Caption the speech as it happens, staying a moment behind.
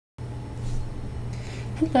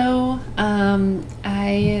Hello.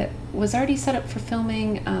 I was already set up for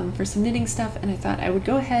filming for some knitting stuff, and I thought I would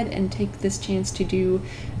go ahead and take this chance to do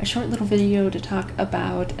a short little video to talk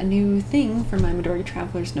about a new thing for my Midori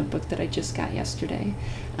Traveler's Notebook that I just got yesterday.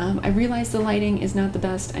 I realize the lighting is not the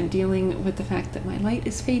best. I'm dealing with the fact that my light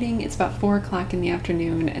is fading. It's about 4 o'clock in the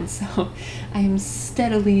afternoon, and so I am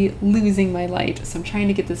steadily losing my light. So I'm trying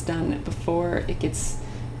to get this done before it gets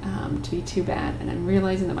to be too bad, and I'm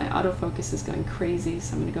realizing that my autofocus is going crazy,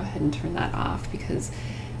 so I'm going to go ahead and turn that off because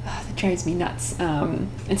that drives me nuts.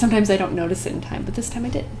 And sometimes I don't notice it in time, but this time I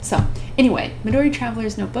did. So anyway, Midori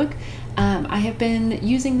Traveler's Notebook. I have been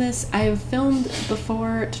using this. I have filmed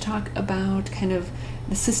before to talk about kind of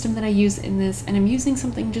the system that I use in this, and I'm using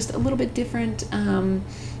something just a little bit different.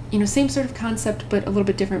 You know, same sort of concept, but a little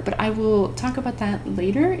bit different. But I will talk about that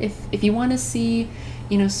later. If you want to see,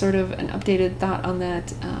 you know, sort of an updated thought on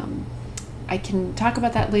that, I can talk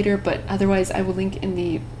about that later. But otherwise, I will link in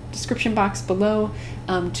the description box below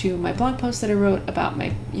to my blog post that I wrote about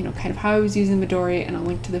my, you know, kind of how I was using Midori, and I'll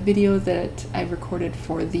link to the video that I recorded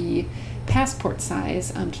for the passport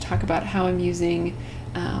size to talk about how I'm using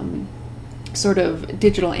sort of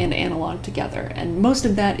digital and analog together. And most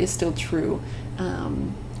of that is still true.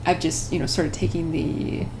 I've just, you know, sort of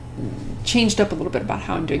changed up a little bit about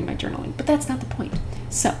how I'm doing my journaling, but that's not the point.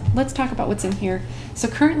 So let's talk about what's in here. So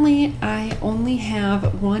currently I only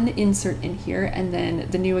have one insert in here, and then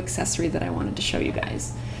the new accessory that I wanted to show you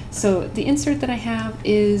guys. So the insert that I have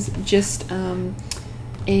is just a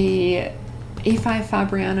A5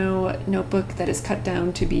 Fabriano notebook that is cut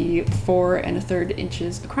down to be 4 1/3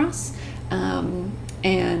 inches across.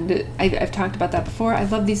 And I've talked about that before. I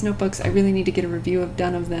love these notebooks. I really need to get a review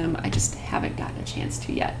done of them. I just haven't gotten a chance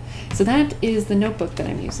to yet. So that is the notebook that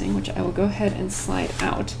I'm using, which I will go ahead and slide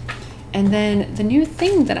out. And then the new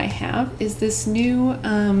thing that I have is this new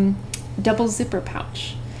double zipper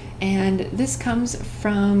pouch. And this comes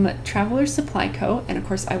from Traveler's Supply Co. And of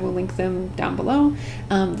course I will link them down below.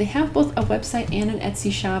 They have both a website and an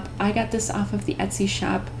Etsy shop. I got this off of the Etsy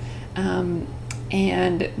shop.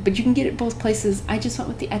 But you can get it both places. I just went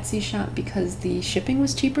with the Etsy shop because the shipping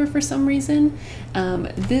was cheaper for some reason.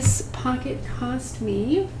 This pocket cost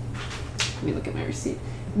me, let me look at my receipt.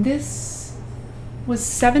 This was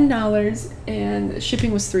 $7 and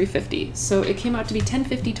shipping was $3.50. So it came out to be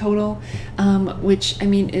 $10.50 total, which I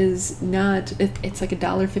mean is not, it's like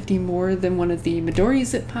 $1.50 more than one of the Midori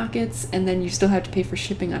zip pockets, and then you still have to pay for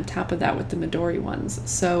shipping on top of that with the Midori ones.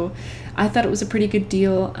 So I thought it was a pretty good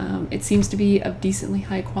deal. It seems to be of decently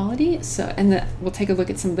high quality. So, and we'll take a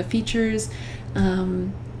look at some of the features.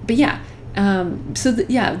 But yeah.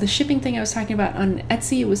 The shipping thing I was talking about on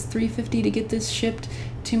Etsy, it was $3.50 to get this shipped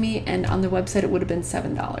to me, and on the website it would have been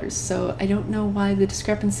 $7. So I don't know why the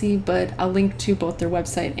discrepancy, but I'll link to both their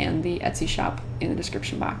website and the Etsy shop in the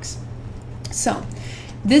description box. So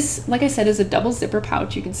this, like I said, is a double zipper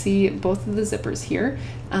pouch. You can see both of the zippers here.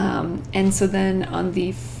 And so then on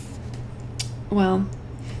the,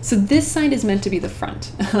 so this side is meant to be the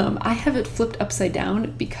front. I have it flipped upside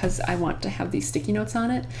down because I want to have these sticky notes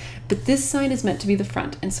on it, but this side is meant to be the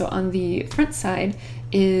front. And so on the front side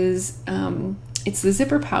is, it's the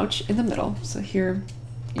zipper pouch in the middle. So here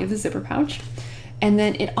you have the zipper pouch. And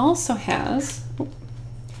then it also has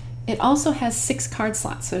 6 card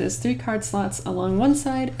slots. So it has 3 card slots along one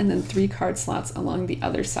side and then 3 card slots along the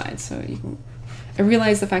other side. So you can, I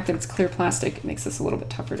realize the fact that it's clear plastic makes this a little bit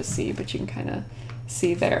tougher to see, but you can kind of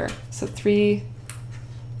see there. So 3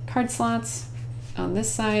 card slots on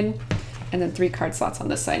this side and then 3 card slots on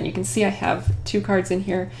this side. And you can see I have 2 cards in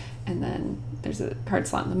here, and then there's a card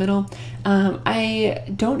slot in the middle. I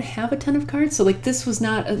don't have a ton of cards, so like this was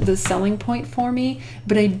not the selling point for me,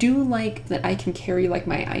 but I do like that I can carry like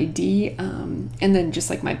my ID and then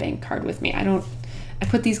just like my bank card with me. I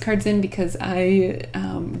put these cards in because I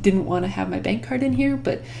didn't want to have my bank card in here,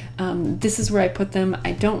 but this is where I put them.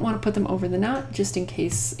 I don't want to put them over the knot just in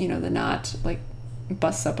case, you know, the knot like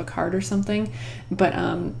busts up a card or something. But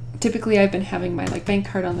typically I've been having my like bank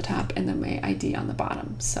card on the top and then my ID on the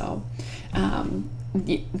bottom. So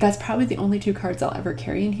that's probably the only 2 cards I'll ever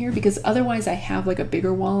carry in here, because otherwise I have like a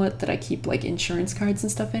bigger wallet that I keep like insurance cards and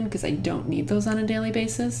stuff in because I don't need those on a daily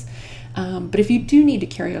basis. But if you do need to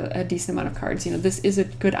carry a decent amount of cards, you know, this is a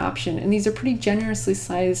good option, and these are pretty generously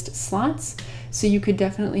sized slots, so you could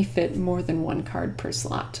definitely fit more than 1 card per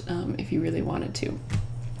slot if you really wanted to.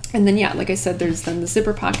 And then, yeah, like I said, there's then the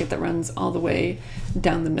zipper pocket that runs all the way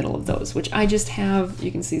down the middle of those, which I just have,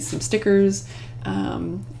 you can see some stickers,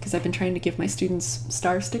 because I've been trying to give my students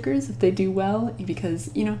star stickers if they do well, because,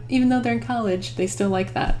 you know, even though they're in college, they still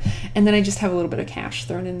like that. And then I just have a little bit of cash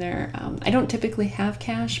thrown in there. I don't typically have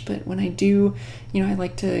cash, but when I do, you know, I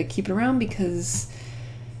like to keep it around because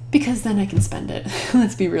then I can spend it.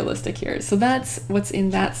 Let's be realistic here. So that's what's in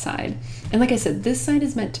that side. And like I said, this side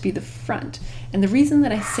is meant to be the front. And the reason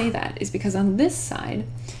that I say that is because on this side,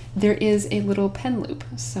 there is a little pen loop.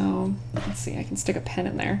 So let's see, I can stick a pen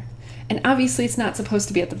in there. And obviously it's not supposed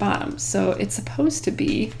to be at the bottom. So it's supposed to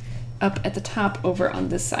be up at the top over on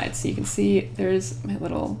this side. So you can see there's my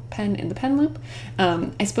little pen in the pen loop.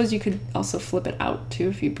 I suppose you could also flip it out too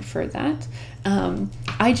if you prefer that.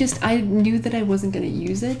 I knew that I wasn't going to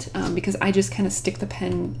use it because I just kind of stick the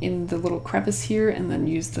pen in the little crevice here and then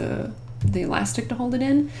use the elastic to hold it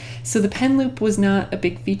in. So the pen loop was not a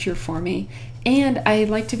big feature for me. And I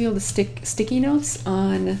like to be able to stick sticky notes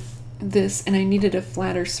on this, and I needed a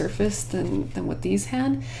flatter surface than what these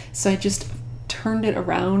had. So I just turned it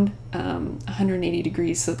around 180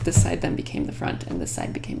 degrees so that this side then became the front and this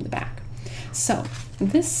side became the back. So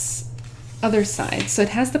this other side, so it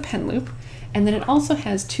has the pen loop, and then it also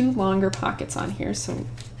has two longer pockets on here. So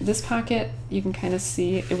this pocket, you can kind of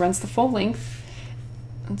see, it runs the full length.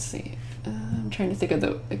 Let's see, I'm trying to think of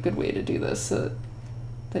a good way to do this so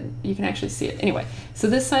that you can actually see it. Anyway, so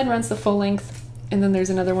this side runs the full length, and then there's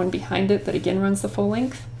another one behind it that again runs the full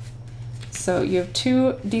length. So you have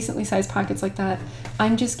two decently sized pockets like that.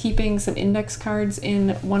 I'm just keeping some index cards in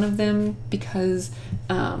one of them because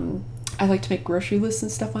I like to make grocery lists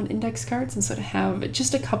and stuff on index cards, and so to have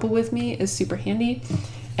just a couple with me is super handy.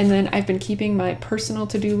 And then I've been keeping my personal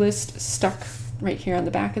to-do list stuck right here on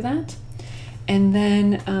the back of that. And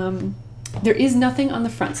then there is nothing on the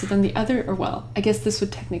front, so then the other, or well, I guess this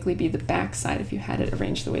would technically be the back side if you had it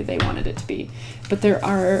arranged the way they wanted it to be. But there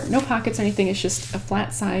are no pockets or anything, it's just a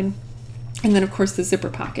flat side. And then of course the zipper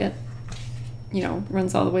pocket, you know,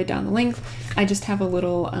 runs all the way down the length. I just have a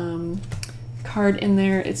little card in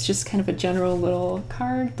there. It's just kind of a general little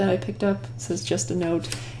card that I picked up. It says just a note,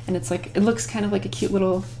 and it's like, it looks kind of like a cute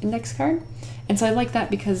little index card. And so I like that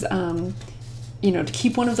because, you know, to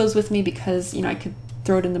keep one of those with me because, you know, I could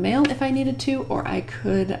throw it in the mail if I needed to, or I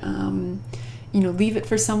could, you know, leave it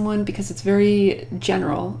for someone because it's very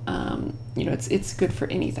general. You know, it's good for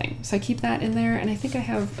anything. So I keep that in there, and I think I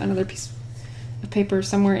have another piece of paper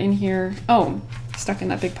somewhere in here. Oh, stuck in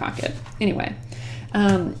that big pocket. Anyway,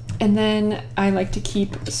 and then I like to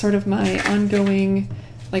keep sort of my ongoing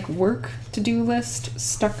like work to-do list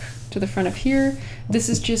stuck to the front of here. This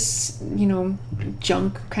is just, you know,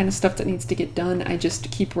 junk kind of stuff that needs to get done. I just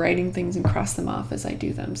keep writing things and cross them off as I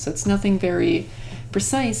do them. So it's nothing very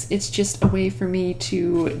precise. It's just a way for me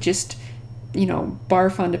to just, you know,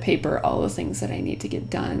 barf onto paper all the things that I need to get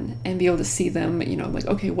done and be able to see them, you know, like,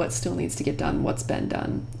 okay, what still needs to get done, what's been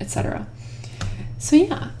done, etc. So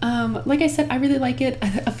yeah, like I said, I really like it.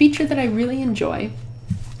 A feature that I really enjoy,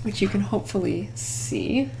 which you can hopefully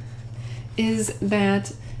see, is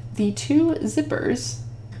that the two zippers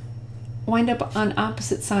wind up on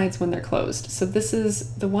opposite sides when they're closed. So this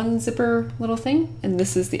is the one zipper little thing, and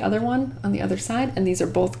this is the other one on the other side, and these are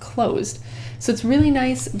both closed. So it's really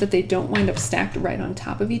nice that they don't wind up stacked right on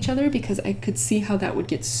top of each other, because I could see how that would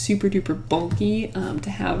get super duper bulky to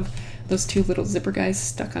have those two little zipper guys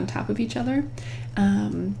stuck on top of each other.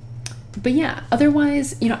 But yeah,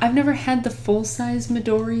 otherwise, you know, I've never had the full-size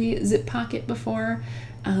Midori zip pocket before,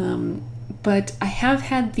 but I have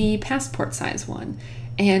had the passport size one,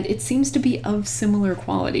 and it seems to be of similar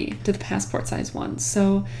quality to the passport size one.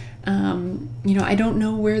 So, you know, I don't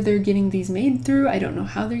know where they're getting these made through. I don't know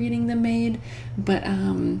how they're getting them made, but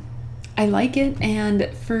I like it. And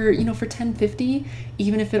for, you know, for $10.50,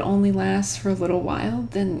 even if it only lasts for a little while,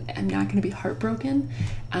 then I'm not going to be heartbroken,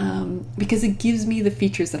 because it gives me the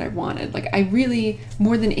features that I wanted. Like, I really,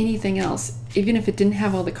 more than anything else, even if it didn't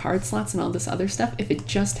have all the card slots and all this other stuff, if it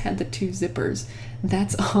just had the two zippers,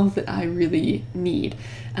 that's all that I really need,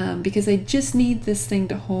 because I just need this thing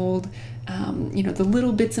to hold, you know, the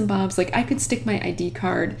little bits and bobs. Like, I could stick my ID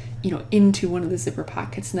card, you know, into one of the zipper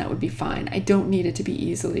pockets and that would be fine. I don't need it to be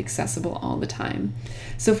easily accessible all the time.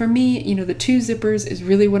 So for me, you know, the two zippers is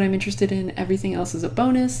really what I'm interested in. Everything else is a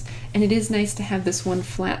bonus, and it is nice to have this one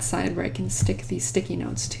flat side where I can stick these sticky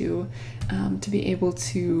notes to be able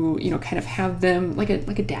to, you know, kind of have them like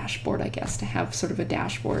a dashboard, I guess, to have sort of a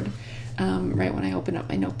dashboard right when I open up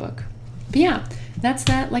my notebook. But yeah, that's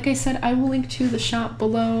that. Like I said, I will link to the shop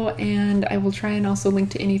below, and I will try and also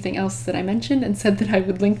link to anything else that I mentioned and said that I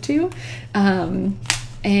would link to.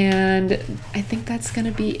 And I think that's going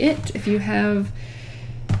to be it. If you have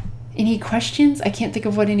any questions, I can't think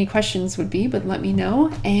of what any questions would be, but let me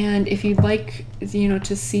know. And if you'd like,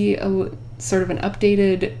 to see a sort of an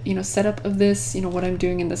updated, setup of this, what I'm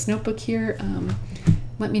doing in this notebook here,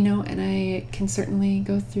 let me know, and I can certainly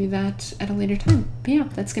go through that at a later time. But yeah,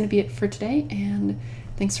 that's going to be it for today, and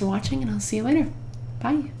thanks for watching, and I'll see you later.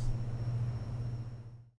 Bye.